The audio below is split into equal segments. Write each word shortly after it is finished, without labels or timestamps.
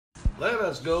Let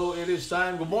us go. It is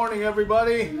time. Good morning,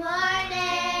 everybody. Good morning.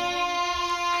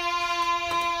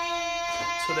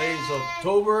 Today is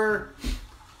October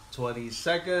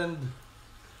 22nd.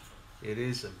 It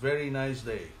is a very nice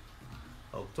day.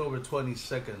 October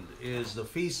 22nd is the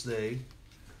feast day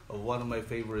of one of my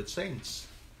favorite saints.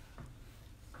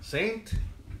 Saint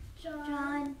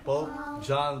Pope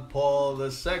John Paul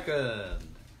II.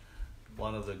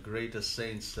 One of the greatest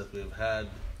saints that we've had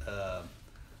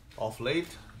of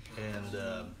late, and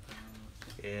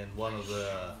one of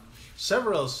the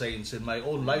several saints in my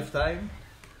own lifetime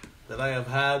that I have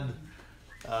had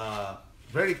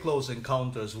very close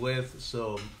encounters with.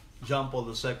 So John Paul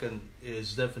II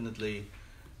is definitely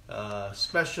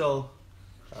special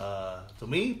to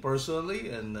me personally,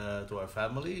 and to our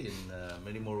family in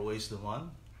many more ways than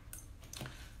one.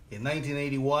 In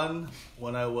 1981,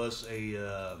 when I was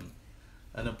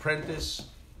an apprentice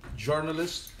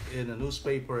journalist in a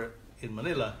newspaper in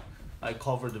Manila, I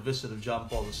covered the visit of John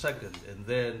Paul II, and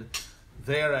then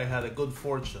there I had a good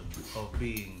fortune of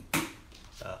being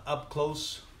up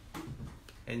close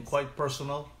and quite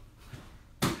personal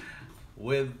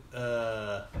with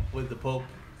the Pope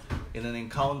in an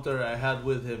encounter I had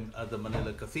with him at the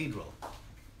Manila Cathedral.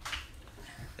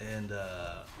 And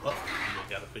well, you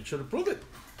got a picture to prove it.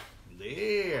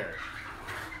 There.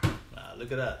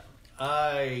 Look at that.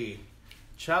 I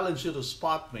challenge you to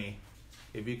spot me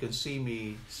if you can see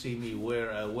me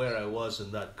where I was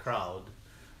in that crowd.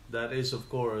 That is, of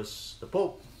course, the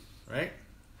Pope, right?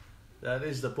 That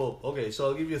is the Pope. Okay, so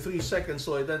I'll give you 3 seconds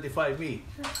to identify me.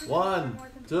 1,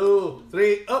 2,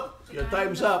 3. Oh, your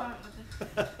time's up.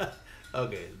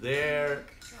 Okay, there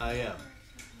I am.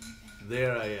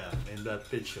 There I am in that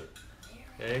picture.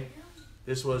 Okay,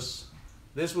 this was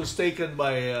taken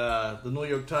by the New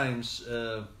York Times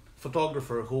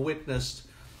photographer who witnessed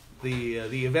the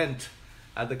event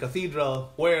at the cathedral,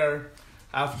 where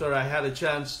after I had a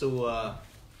chance to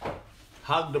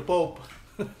hug the Pope,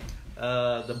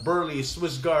 the burly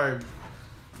Swiss guard,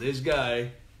 this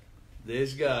guy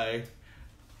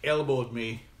elbowed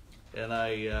me, and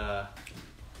I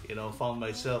found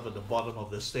myself at the bottom of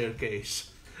the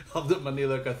staircase of the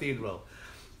Manila Cathedral.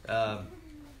 Well,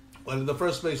 in the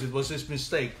first place, it was his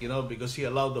mistake, because he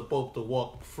allowed the Pope to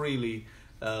walk freely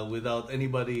without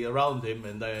anybody around him,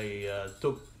 and I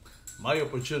took my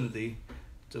opportunity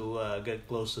to get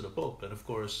close to the Pope. And of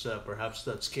course, perhaps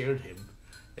that scared him,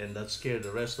 and that scared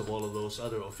the rest of all of those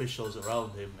other officials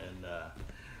around him, and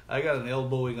I got an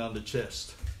elbowing on the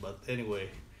chest. But anyway,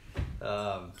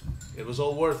 it was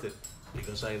all worth it,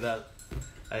 because I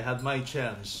had my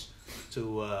chance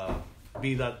to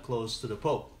be that close to the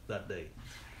Pope that day.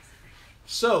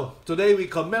 So today we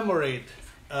commemorate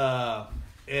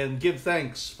and give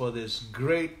thanks for this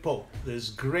great Pope, this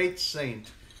great saint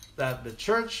that the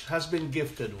Church has been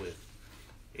gifted with,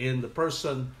 in the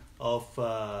person of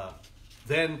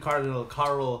then Cardinal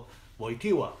Karol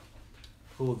Wojtyła,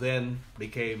 who then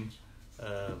became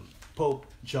Pope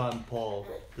John Paul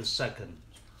II,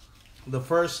 the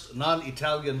first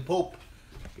non-Italian Pope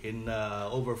in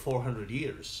over 400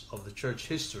 years of the Church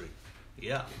history.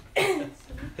 Yeah.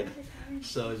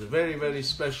 So it's a very, very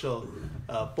special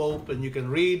Pope, and you can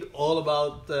read all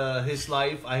about his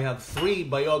life. I have 3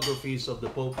 biographies of the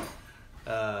Pope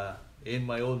in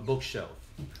my own bookshelf.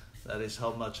 That is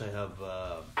how much I have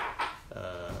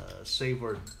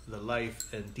savored the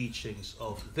life and teachings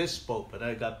of this Pope. And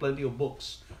I got plenty of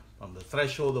books, from the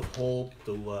Threshold of Hope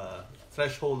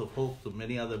to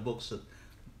many other books that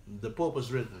the Pope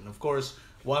has written. And of course,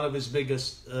 one of his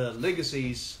biggest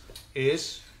legacies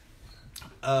is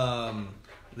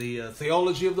the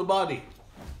theology of the body.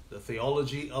 The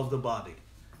theology of the body.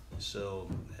 So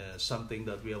something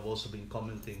that we have also been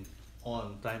commenting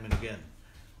on time and again.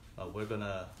 We're going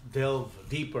to delve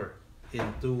deeper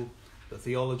into the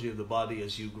theology of the body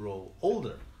as you grow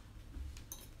older.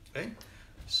 Okay?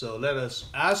 So let us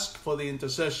ask for the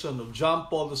intercession of John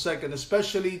Paul II,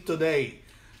 especially today,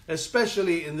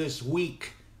 especially in this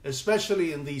week,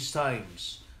 especially in these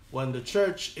times when the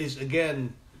Church is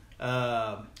again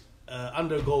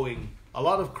undergoing a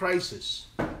lot of crisis.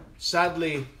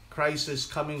 Sadly, crisis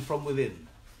coming from within.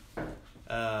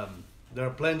 There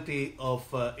are plenty of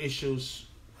issues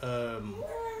that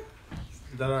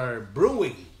are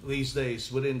brewing these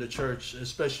days within the Church,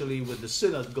 especially with the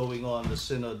synod going on, the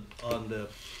synod on the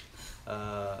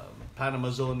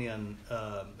Pan-Amazonian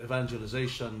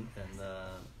evangelization and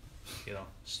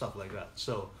stuff like that.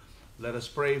 So let us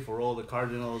pray for all the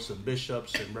cardinals and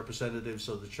bishops and representatives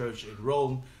of the Church in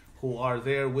Rome who are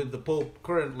there with the Pope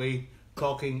currently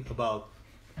talking about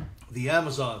the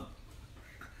Amazon.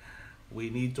 We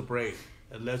need to pray.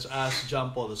 And let's ask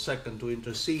John Paul II to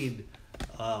intercede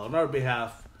on our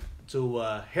behalf to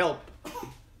help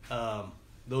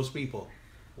those people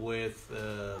with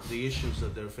the issues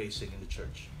that they're facing in the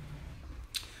church.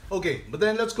 Okay, but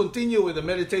then let's continue with the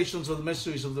meditations of the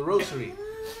mysteries of the Rosary.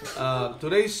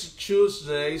 Today's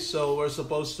Tuesday, so we're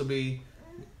supposed to be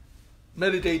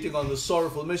meditating on the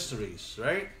sorrowful mysteries,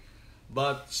 right?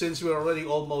 But since we're already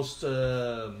almost,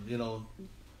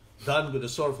 done with the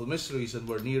sorrowful mysteries and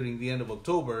we're nearing the end of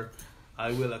October,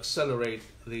 I will accelerate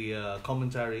the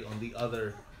commentary on the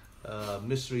other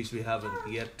mysteries we haven't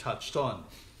yet touched on.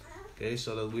 Okay,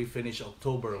 so that we finish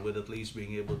October with at least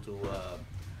being able to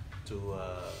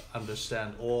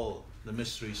understand all the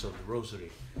mysteries of the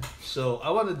Rosary. So I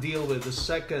want to deal with the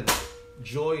second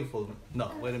joyful,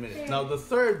 no, wait a minute. Now the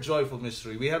third joyful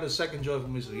mystery. We had a second joyful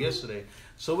mystery yesterday,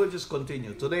 so we'll just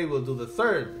continue. Today we'll do the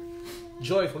third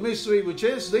joyful mystery, which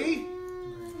is the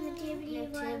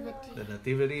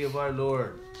Nativity of our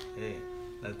Lord. Okay.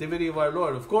 Nativity of our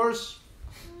Lord. Of course,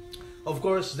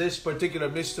 this particular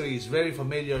mystery is very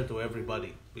familiar to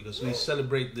everybody because we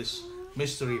celebrate this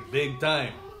mystery big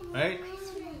time, right?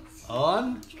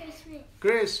 On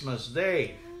Christmas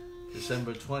Day,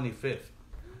 December 25th.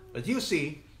 But you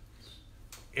see,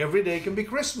 every day can be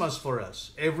Christmas for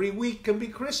us. Every week can be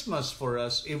Christmas for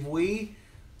us if we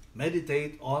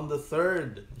meditate on the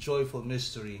third joyful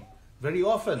mystery very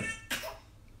often.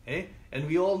 Okay? And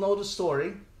we all know the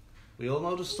story. There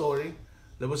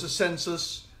was a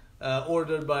census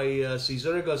ordered by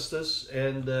Caesar Augustus,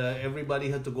 and everybody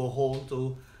had to go home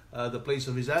to the place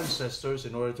of his ancestors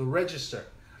in order to register.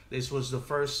 This was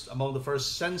among the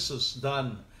first census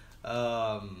done,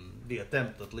 the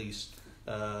attempt at least,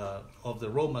 of the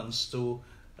Romans to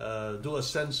do a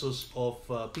census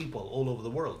of people all over the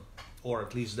world, or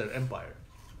at least their empire.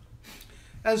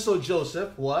 And so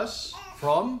Joseph was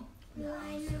from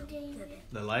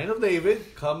the line of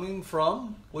David, coming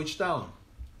from which town?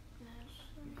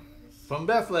 From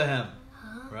Bethlehem,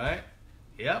 right?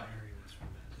 Yep.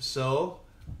 So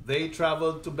they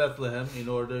traveled to Bethlehem in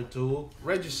order to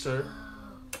register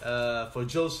for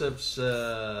Joseph's,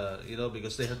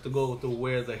 because they had to go to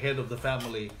where the head of the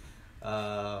family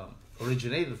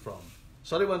originated from.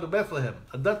 So they went to Bethlehem.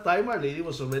 At that time, Our Lady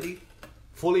was already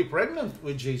fully pregnant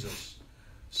with Jesus.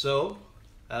 So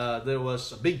there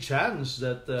was a big chance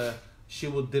that she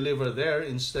would deliver there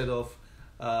instead of,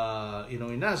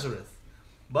 in Nazareth.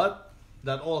 But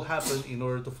that all happened in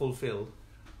order to fulfill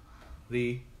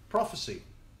the prophecy,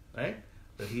 right?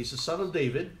 That he's the son of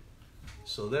David.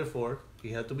 So therefore, he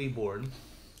had to be born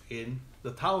in the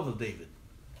town of David.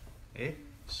 Okay?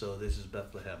 So this is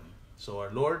Bethlehem. So our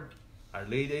Lord, Our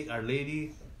Lady,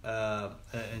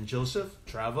 and Joseph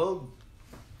traveled.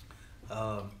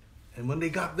 And when they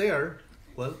got there,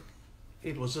 well,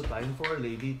 it was a time for Our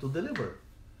Lady to deliver.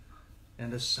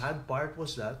 And the sad part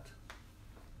was that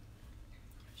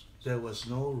there was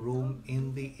no room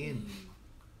in the inn.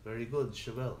 Very good,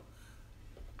 Chevelle.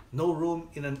 No room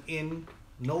in an inn.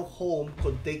 No home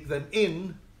could take them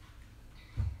in.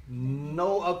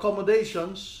 No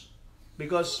accommodations.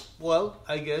 Because, well,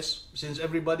 I guess since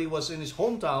everybody was in his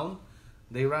hometown,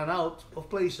 they ran out of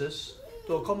places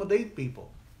to accommodate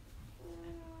people.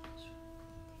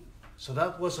 So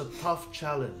that was a tough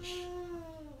challenge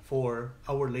for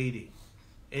Our Lady.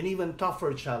 An even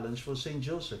tougher challenge for St.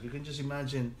 Joseph. You can just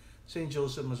imagine St.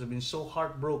 Joseph must have been so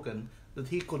heartbroken that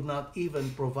he could not even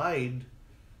provide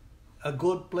a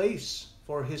good place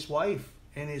for his wife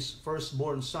and his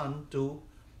firstborn son to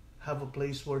have a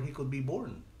place where he could be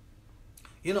born.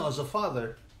 As a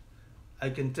father, I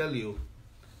can tell you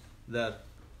that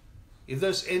if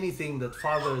there's anything that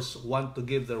fathers want to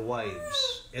give their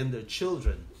wives and their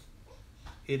children,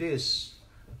 it is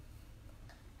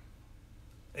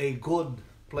a good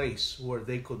place where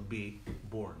they could be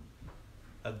born.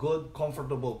 A good,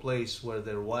 comfortable place where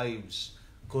their wives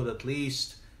could at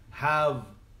least have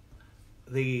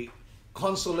the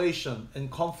consolation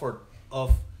and comfort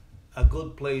of a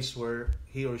good place where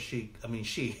she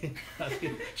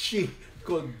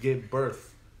could give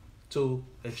birth to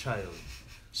a child.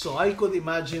 So I could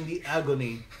imagine the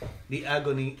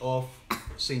agony of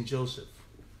St. Joseph.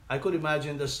 I could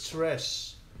imagine the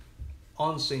stress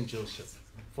on St. Joseph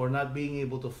for not being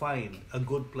able to find a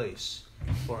good place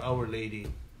for Our Lady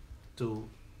to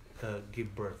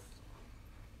give birth.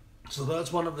 So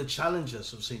that's one of the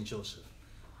challenges of St. Joseph.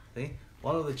 Okay?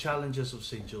 One of the challenges of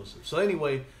St. Joseph. So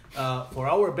anyway, for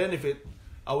our benefit,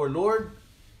 our Lord,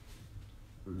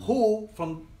 who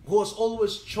has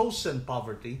always chosen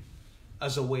poverty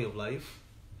as a way of life,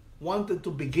 wanted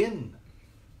to begin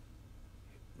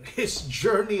his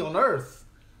journey on earth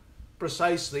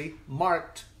precisely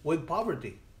marked with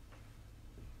poverty.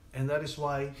 And that is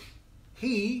why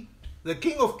He, the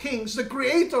King of Kings, the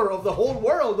creator of the whole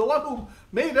world, the one who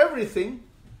made everything,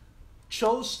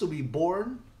 chose to be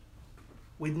born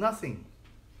with nothing.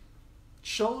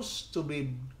 Chose to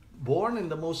be born in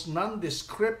the most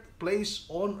nondescript place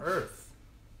on earth.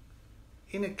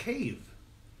 In a cave.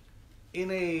 In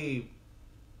a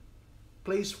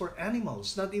place for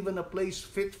animals. Not even a place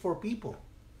fit for people.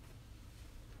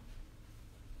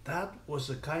 That was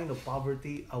the kind of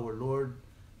poverty our Lord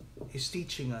is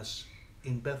teaching us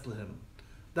in Bethlehem.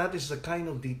 That is the kind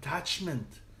of detachment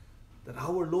that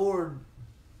our Lord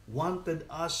wanted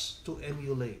us to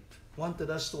emulate, wanted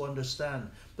us to understand.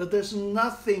 That there's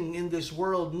nothing in this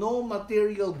world, no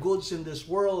material goods in this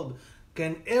world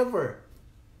can ever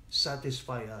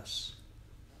satisfy us.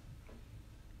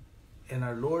 And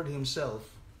our Lord Himself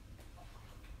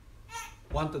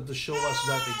wanted to show us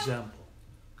that example.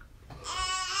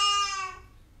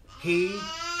 He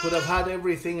could have had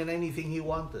everything and anything He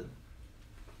wanted.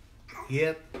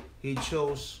 Yet, He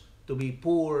chose to be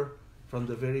poor from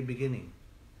the very beginning.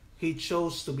 He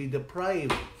chose to be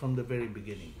deprived from the very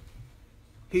beginning.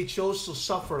 He chose to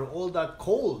suffer all that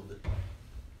cold.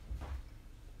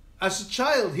 As a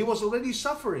child, He was already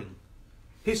suffering.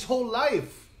 His whole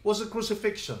life was a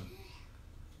crucifixion.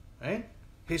 Right?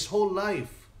 His whole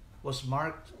life was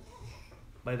marked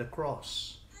by the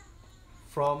cross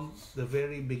from the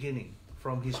very beginning,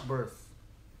 from His birth.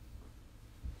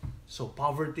 So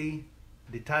poverty,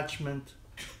 detachment,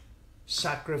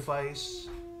 sacrifice,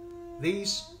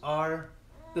 these are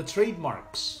the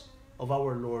trademarks of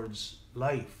our Lord's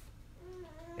life.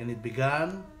 And it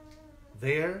began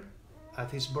there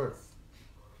at His birth.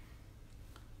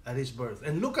 At His birth.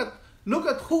 And look at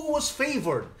who was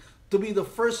favored to be the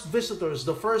first visitors,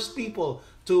 the first people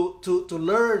to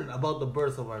learn about the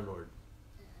birth of our Lord.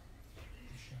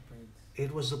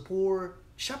 It was the poor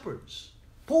shepherds.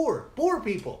 Poor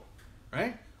people.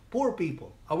 Right? Poor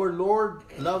people. Our Lord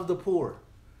loved the poor.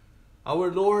 Our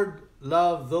Lord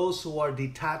loved those who are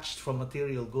detached from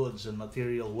material goods and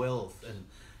material wealth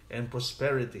and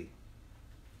prosperity.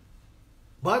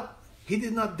 But He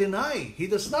did not deny. He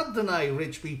does not deny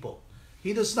rich people.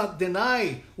 He does not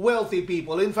deny wealthy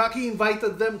people. In fact, He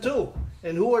invited them too.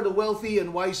 And who are the wealthy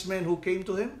and wise men who came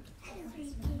to Him?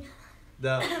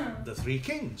 The three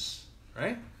kings.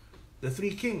 Right? The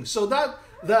three kings. So that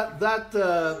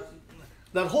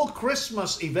whole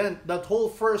Christmas event, that whole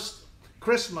first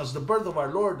Christmas, the birth of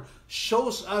our Lord,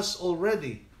 shows us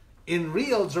already in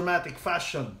real dramatic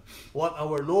fashion what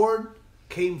our Lord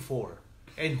came for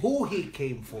and who He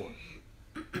came for.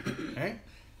 Right?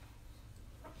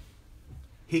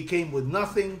 He came with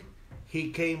nothing.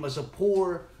 He came as a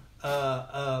poor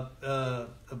a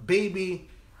baby,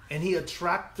 and He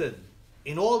attracted,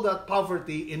 in all that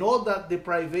poverty, in all that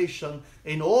deprivation,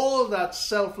 in all that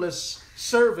selfless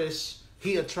service,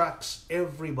 He attracts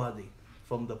everybody,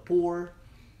 from the poor,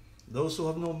 those who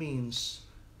have no means,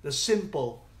 the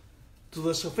simple, to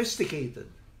the sophisticated,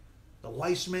 the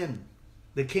wise men,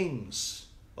 the kings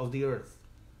of the earth.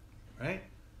 Right?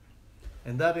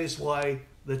 And that is why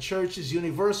the church is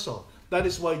universal. That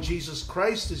is why Jesus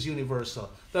Christ is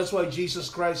universal. That's why Jesus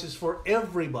Christ is for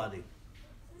everybody.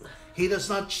 He does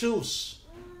not choose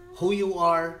who you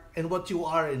are and what you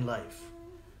are in life.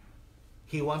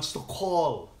 He wants to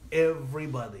call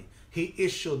everybody. He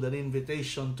issued an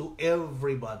invitation to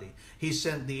everybody. He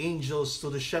sent the angels to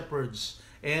the shepherds,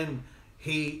 and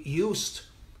He used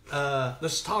the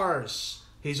stars,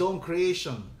 His own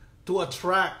creation, to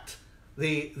attract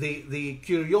the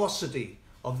curiosity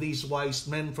of these wise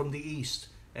men from the east.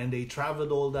 And they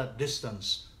traveled all that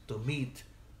distance to meet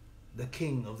the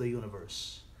King of the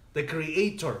universe, the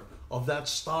creator of that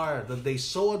star that they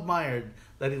so admired,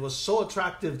 that it was so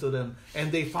attractive to them,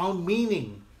 and they found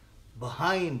meaning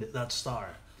behind that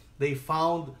star. They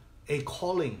found a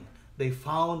calling. They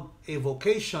found a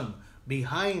vocation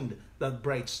behind that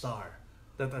bright star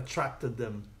that attracted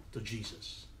them to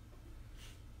Jesus.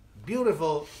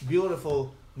 Beautiful,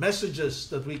 beautiful messages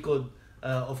that we could,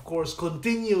 of course,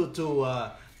 continue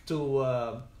to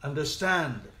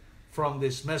understand from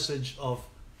this message of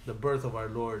the birth of our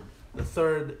Lord, the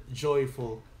third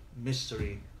joyful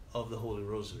mystery of the Holy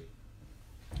Rosary.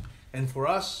 And for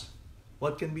us,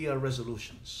 what can be our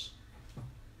resolutions?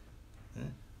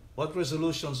 What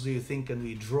resolutions do you think can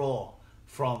we draw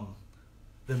from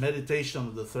the meditation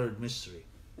of the third mystery,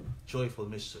 joyful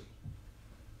mystery?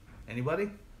 Anybody?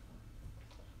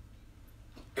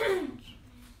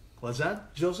 What's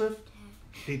that, Joseph?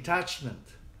 Detachment.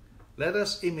 Let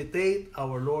us imitate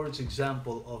our Lord's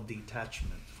example of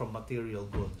detachment from material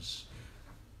goods.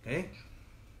 Okay?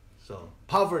 So,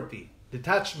 poverty,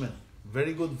 detachment,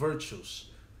 very good virtues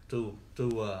to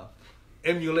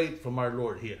emulate from our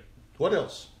Lord here. What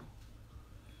else?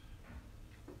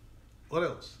 What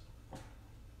else?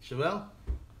 Chevelle?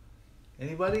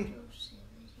 Anybody?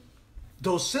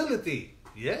 Docility.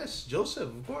 Yes, Joseph,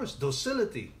 of course.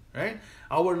 Docility, right?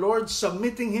 Our Lord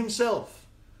submitting himself.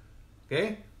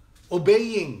 Okay?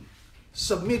 Obeying,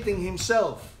 submitting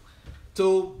himself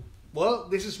to, well,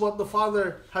 this is what the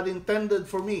Father had intended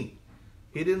for me.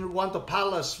 He didn't want a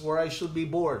palace where I should be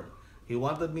born. He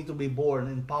wanted me to be born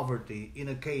in poverty, in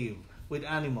a cave, with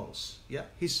animals. Yeah,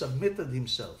 he submitted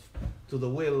himself to the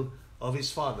will of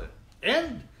his Father.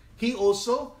 And he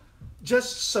also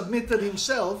just submitted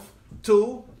himself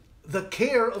to the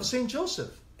care of Saint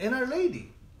Joseph and Our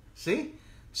Lady. See?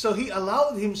 So he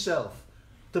allowed himself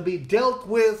to be dealt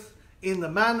with in the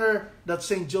manner that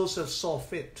Saint Joseph saw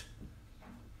fit.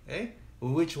 Okay?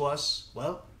 Which was,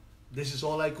 well, this is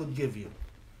all I could give you.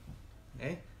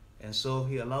 Okay? And so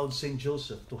he allowed Saint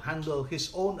Joseph to handle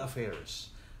his own affairs.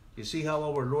 You see how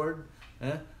our Lord,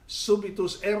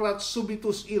 subitus erat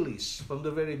subitus illis, from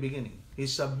the very beginning. He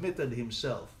submitted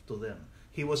himself to them.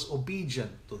 He was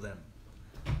obedient to them,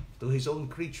 to his own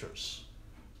creatures.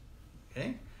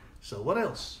 Okay? So what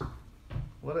else?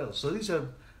 What else? So these are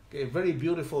very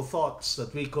beautiful thoughts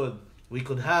that we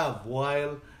could have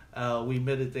while we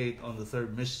meditate on the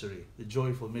third mystery, the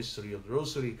joyful mystery of the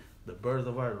Rosary, the birth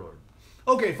of our Lord.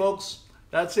 Okay, folks,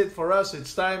 that's it for us.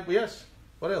 It's time. Yes.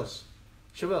 What else?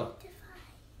 Chevelle?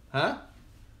 Huh?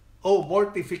 Oh,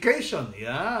 mortification.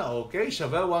 Yeah, okay.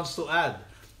 Chevelle wants to add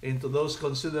into those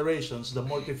considerations the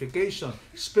mortification,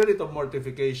 spirit of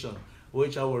mortification,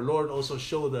 which our Lord also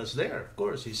showed us there. Of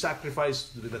course, he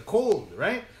sacrificed with the cold,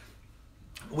 right?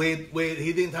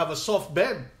 He didn't have a soft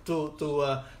bed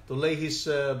to lay his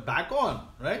back on,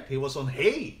 right? He was on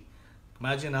hay.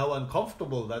 Imagine how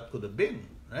uncomfortable that could have been,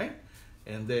 right?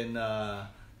 And then,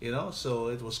 so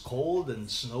it was cold and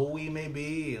snowy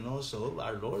maybe, so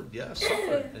our Lord,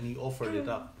 suffered and he offered it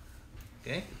up,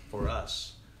 okay, for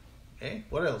us. Okay,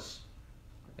 what else?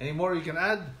 Any more you can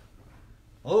add?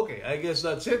 Okay, I guess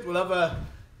that's it. We'll have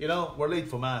we're late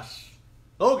for Mass.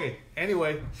 Okay,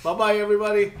 anyway, bye-bye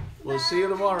everybody. We'll see you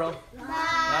tomorrow.